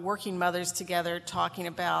working mothers together talking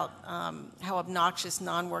about how obnoxious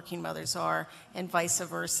non-working mothers are, and vice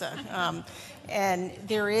versa. And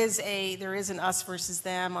there is an us versus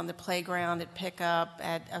them on the playground, at pickup,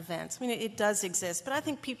 at events. I mean, it does exist, but I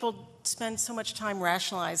think people spend so much time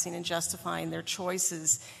rationalizing and justifying their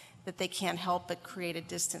choices that they can't help but create a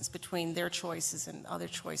distance between their choices and other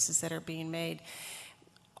choices that are being made.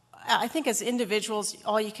 I think as individuals,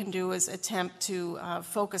 all you can do is attempt to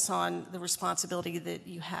focus on the responsibility that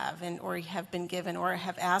you have, or you have been given, or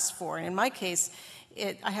have asked for. And in my case,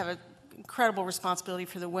 I have an incredible responsibility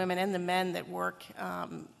for the women and the men that work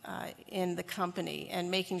in the company,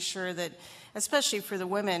 and making sure that, especially for the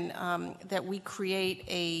women, that we create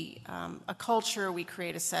a culture, we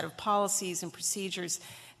create a set of policies and procedures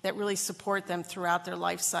that really support them throughout their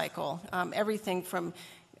life cycle. Everything from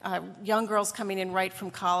young girls coming in right from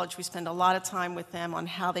college, we spend a lot of time with them on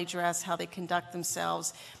how they dress, how they conduct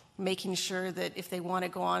themselves, making sure that if they want to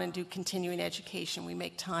go on and do continuing education, we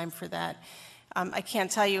make time for that. I can't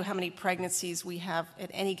tell you how many pregnancies we have at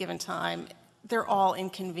any given time. They're all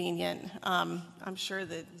inconvenient. I'm sure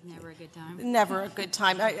that... Never a good time. Never a good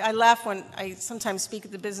time. I laugh when I sometimes speak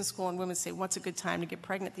at the business school and women say, what's a good time to get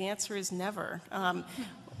pregnant? The answer is never.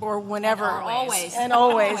 Or whenever. And always. And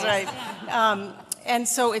always, right. And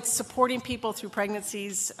so it's supporting people through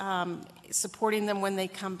pregnancies, supporting them when they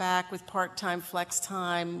come back with part-time, flex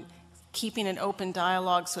time, keeping an open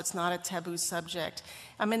dialogue so it's not a taboo subject.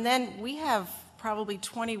 And then we have probably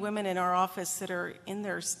 20 women in our office that are in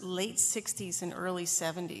their late 60s and early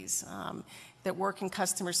 70s that work in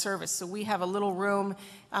customer service. So we have a little room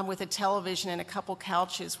with a television and a couple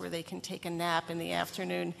couches where they can take a nap in the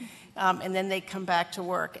afternoon, and then they come back to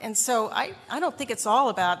work. And so I don't think it's all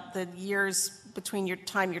about the years between your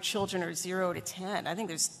time your children are 0 to 10. I think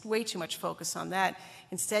there's way too much focus on that.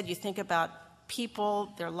 Instead, you think about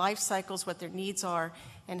people, their life cycles, what their needs are,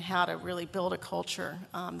 and how to really build a culture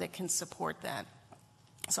that can support that.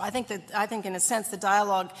 So I think in a sense the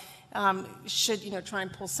dialogue should try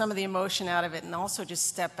and pull some of the emotion out of it, and also just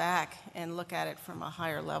step back and look at it from a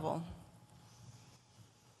higher level.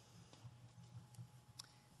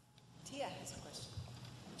 Tia has a question.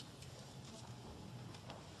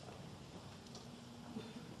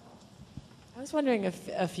 I was wondering if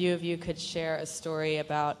a few of you could share a story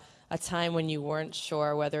about a time when you weren't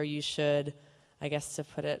sure whether you should, I guess to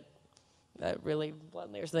put it really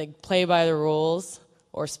bluntly or something, play by the rules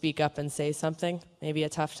or speak up and say something, maybe a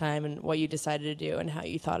tough time, and what you decided to do and how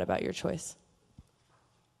you thought about your choice?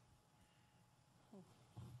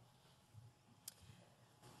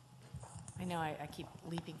 I know I keep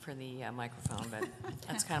leaping for the microphone, but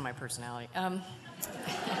that's kind of my personality.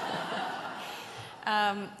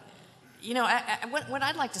 You know, what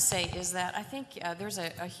I'd like to say is that I think there's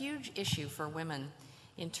a huge issue for women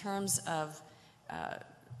in terms of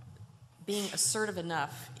being assertive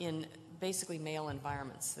enough in basically male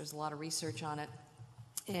environments. There's a lot of research on it,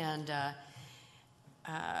 and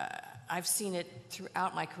I've seen it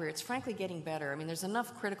throughout my career. It's frankly getting better. I mean, there's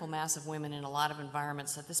enough critical mass of women in a lot of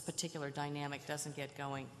environments that this particular dynamic doesn't get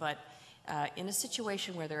going. But in a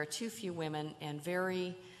situation where there are too few women and very,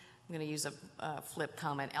 I'm going to use a flip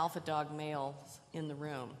comment, alpha dog males in the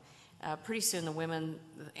room, pretty soon the women,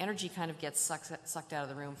 the energy kind of gets sucked out of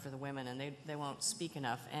the room for the women, and they won't speak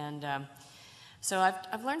enough. And so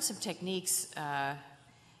I've learned some techniques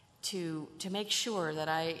to make sure that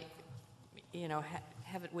I, you know,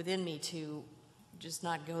 have it within me to just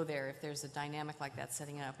not go there if there's a dynamic like that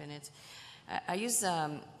setting up. And it's, I use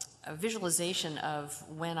a visualization of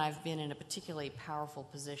when I've been in a particularly powerful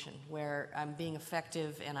position where I'm being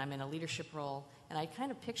effective and I'm in a leadership role, and I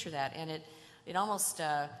kind of picture that, and it almost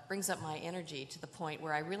brings up my energy to the point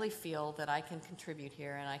where I really feel that I can contribute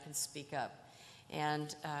here and I can speak up.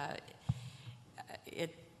 And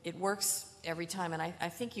it works every time, and I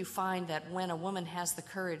think you find that when a woman has the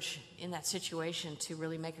courage in that situation to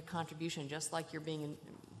really make a contribution, just like you're being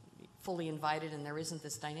fully invited and there isn't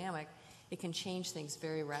this dynamic, it can change things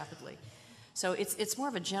very rapidly. So it's more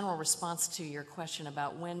of a general response to your question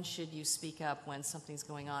about when should you speak up when something's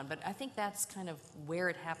going on. But I think that's kind of where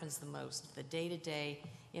it happens the most, the day-to-day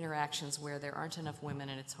interactions where there aren't enough women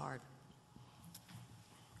and it's hard.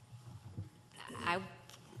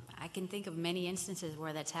 I can think of many instances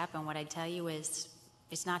where that's happened. What I tell you is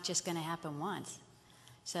it's not just going to happen once.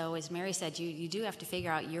 So as Mary said, you do have to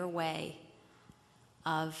figure out your way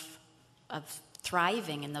of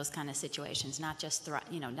thriving in those kind of situations, not just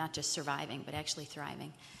not just surviving, but actually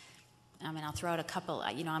thriving. I mean, I'll throw out a couple.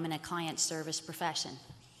 You know, I'm in a client service profession.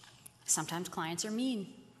 Sometimes clients are mean.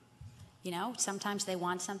 You know, sometimes they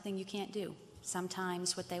want something you can't do.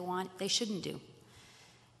 Sometimes what they want, they shouldn't do.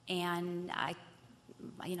 And I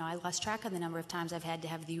lost track of the number of times I've had to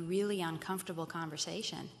have the really uncomfortable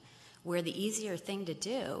conversation where the easier thing to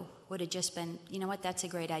do would have just been, you know what, that's a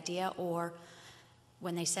great idea, or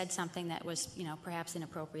when they said something that was, you know, perhaps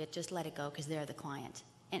inappropriate, just let it go because they're the client.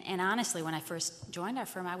 And honestly, when I first joined our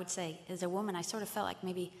firm, I would say, as a woman, I sort of felt like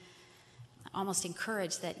maybe almost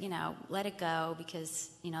encouraged that, you know, let it go because,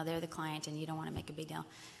 you know, they're the client and you don't want to make a big deal.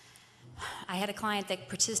 I had a client that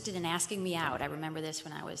persisted in asking me out. I remember this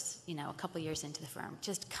when I was, you know, a couple years into the firm.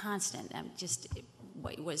 Just constant.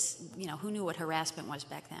 It was, you know, who knew what harassment was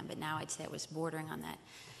back then, but now I'd say it was bordering on that.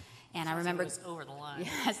 And I remember, it was over the line.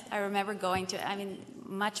 Yes, I remember going to, I mean,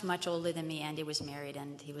 much, much older than me, and he was married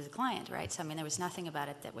and he was a client, right? So, I mean, there was nothing about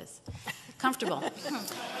it that was comfortable.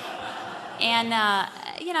 And,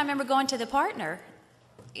 you know, I remember going to the partner.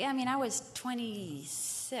 Yeah, I mean, I was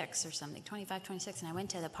 26 or something, 25, 26, and I went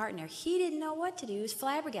to the partner. He didn't know what to do. He was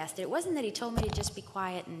flabbergasted. It wasn't that he told me to just be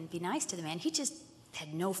quiet and be nice to the man. He just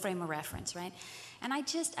had no frame of reference, right? And I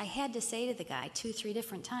had to say to the guy 2, 3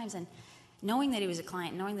 different times, and knowing that he was a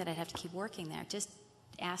client, knowing that I'd have to keep working there, just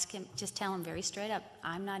ask him, just tell him very straight up,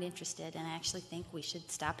 I'm not interested, and I actually think we should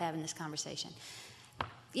stop having this conversation.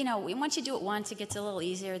 You know, once you do it once, it gets a little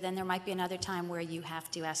easier. Then there might be another time where you have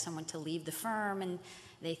to ask someone to leave the firm, and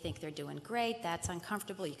they think they're doing great. That's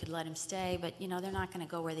uncomfortable. You could let them stay, but, you know, they're not going to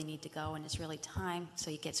go where they need to go, and it's really time, so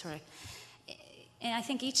you get sort of... And I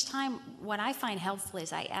think each time, what I find helpful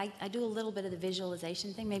is I do a little bit of the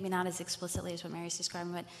visualization thing, maybe not as explicitly as what Mary's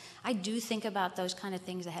describing, but I do think about those kind of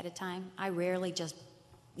things ahead of time. I rarely just,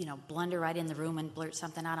 you know, blunder right in the room and blurt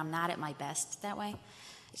something out. I'm not at my best that way.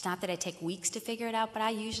 It's not that I take weeks to figure it out, but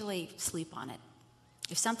I usually sleep on it.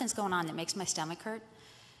 If something's going on that makes my stomach hurt,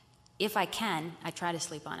 if I can, I try to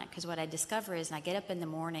sleep on it, because what I discover is, and I get up in the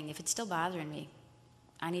morning, if it's still bothering me,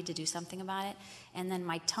 I need to do something about it. And then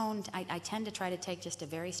my tone, I tend to try to take just a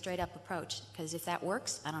very straight up approach, because if that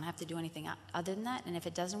works, I don't have to do anything other than that. And if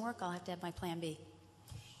it doesn't work, I'll have to have my plan B.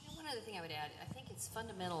 You know, one other thing I would add, I think it's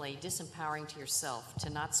fundamentally disempowering to yourself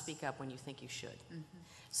to not speak up when you think you should. Mm-hmm.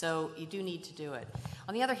 So you do need to do it.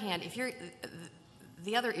 On the other hand, if you're,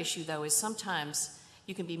 the other issue though is sometimes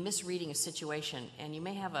you can be misreading a situation, and you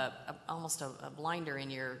may have almost a blinder in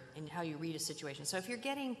how you read a situation. So if you're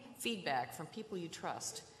getting feedback from people you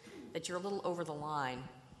trust that you're a little over the line,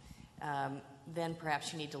 then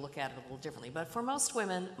perhaps you need to look at it a little differently. But for most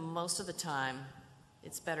women, most of the time,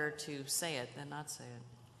 it's better to say it than not say it.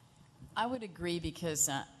 I would agree because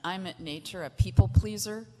I'm at nature a people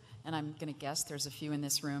pleaser, and I'm going to guess there's a few in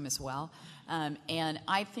this room as well. And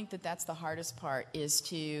I think that that's the hardest part, is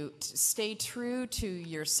to stay true to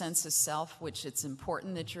your sense of self, which it's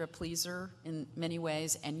important that you're a pleaser in many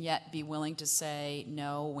ways, and yet be willing to say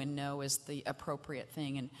no when no is the appropriate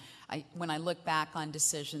thing. And when I look back on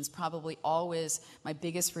decisions, probably always my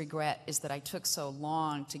biggest regret is that I took so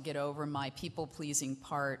long to get over my people-pleasing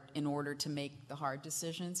part in order to make the hard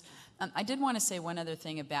decisions. I did want to say one other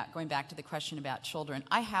thing about going back to the question about children.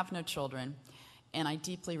 I have no children, and I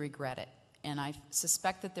deeply regret it. And I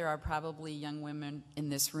suspect that there are probably young women in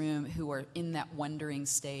this room who are in that wondering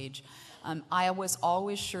stage. I was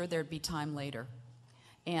always sure there'd be time later.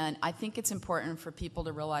 And I think it's important for people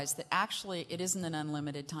to realize that actually it isn't an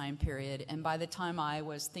unlimited time period. And by the time I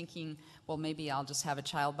was thinking, well, maybe I'll just have a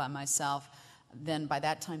child by myself, then by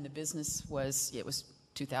that time the business was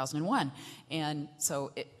 2001. And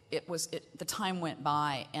so the time went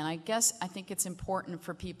by. And I think it's important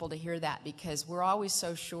for people to hear that, because we're always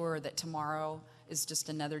so sure that tomorrow is just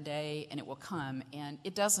another day and it will come, and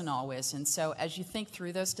it doesn't always. And so as you think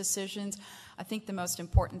through those decisions, I think the most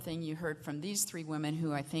important thing you heard from these three women,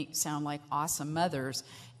 who I think sound like awesome mothers,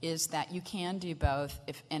 is that you can do both,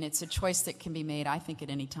 and it's a choice that can be made, I think, at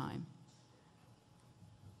any time.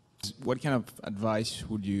 What kind of advice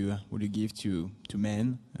would you give to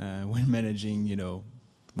men when managing,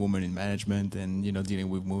 women in management and dealing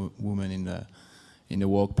with women in the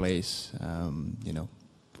workplace?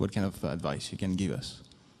 What kind of advice you can give us?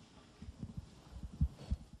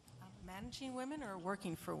 Managing women or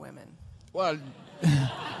working for women? Well,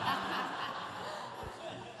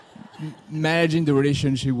 managing the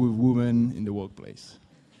relationship with women in the workplace.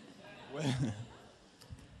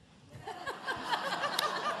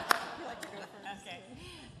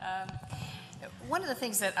 One of the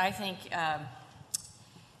things that I think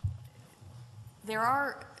there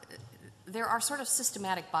are sort of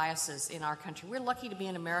systematic biases in our country. We're lucky to be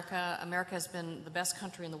in America. America has been the best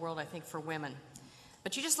country in the world, I think, for women.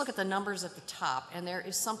 But you just look at the numbers at the top, and there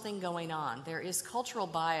is something going on. There is cultural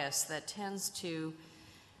bias that tends to,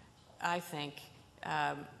 I think,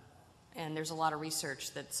 and there's a lot of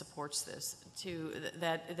research that supports this,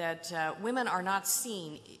 that women are not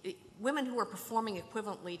seen. Women who are performing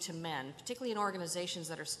equivalently to men, particularly in organizations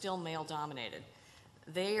that are still male-dominated,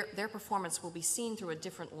 their performance will be seen through a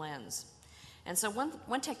different lens. And so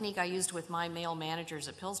one technique I used with my male managers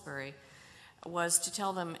at Pillsbury was to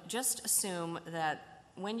tell them, just assume that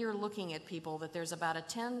when you're looking at people, that there's about a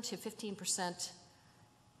 10 to 15%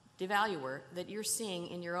 devaluer that you're seeing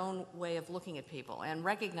in your own way of looking at people, and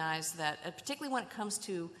recognize that, particularly when it comes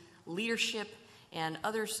to leadership and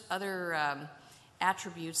other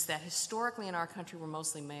attributes that historically in our country were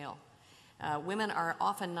mostly male. Women are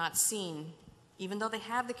often not seen, even though they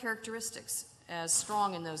have the characteristics, as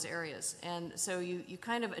strong in those areas. And so you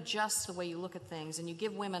kind of adjust the way you look at things, and you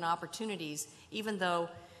give women opportunities, even though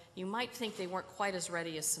you might think they weren't quite as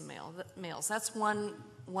ready as some males. That's one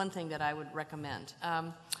thing that I would recommend.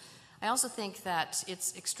 I also think that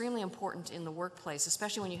it's extremely important in the workplace,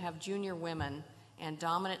 especially when you have junior women and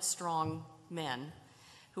dominant, strong men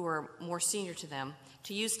who are more senior to them,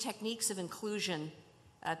 to use techniques of inclusion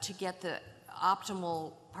to get the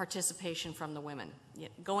optimal participation from the women.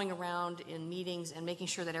 Going around in meetings and making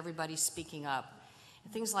sure that everybody's speaking up.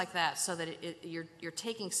 Things like that, so that you're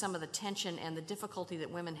taking some of the tension and the difficulty that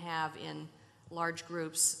women have in large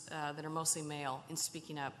groups that are mostly male in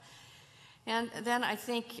speaking up. And then I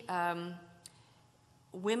think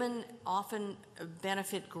women often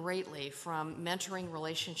benefit greatly from mentoring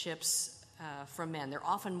relationships from men. They're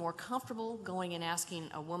often more comfortable going and asking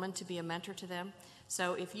a woman to be a mentor to them.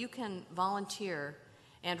 So if you can volunteer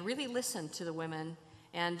and really listen to the women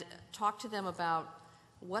and talk to them about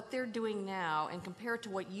what they're doing now and compare it to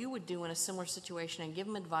what you would do in a similar situation, and give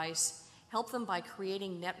them advice, help them by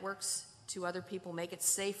creating networks to other people, make it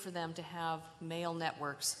safe for them to have male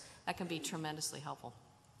networks, that can be tremendously helpful.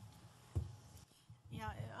 Yeah,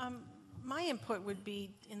 my input would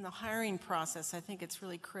be in the hiring process. I think it's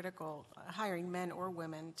really critical, hiring men or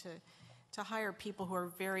women, to hire people who are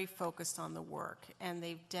very focused on the work, and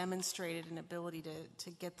they've demonstrated an ability to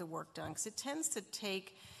get the work done, because it tends to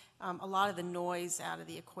take a lot of the noise out of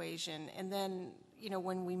the equation. And then,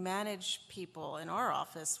 when we manage people in our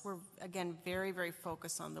office, we're, again, very, very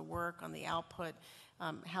focused on the work, on the output,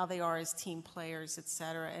 how they are as team players, et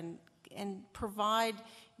cetera, and provide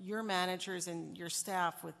your managers and your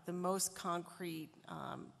staff with the most concrete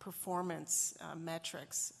performance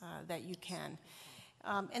metrics that you can.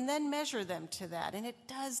 and then measure them to that. And it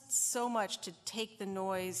does so much to take the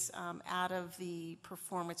noise out of the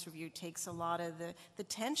performance review, takes a lot of the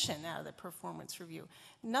tension out of the performance review.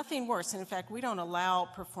 Nothing worse, and in fact, we don't allow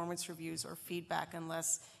performance reviews or feedback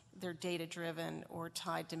unless they're data-driven or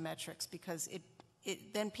tied to metrics, because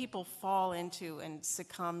then people fall into and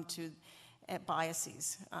succumb to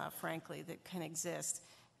biases, frankly, that can exist.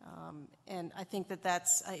 And I think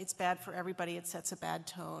that's it's bad for everybody. It sets a bad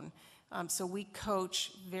tone. So we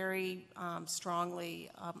coach very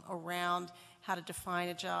strongly around how to define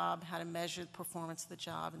a job, how to measure the performance of the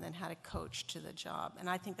job, and then how to coach to the job. And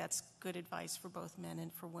I think that's good advice for both men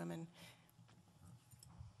and for women.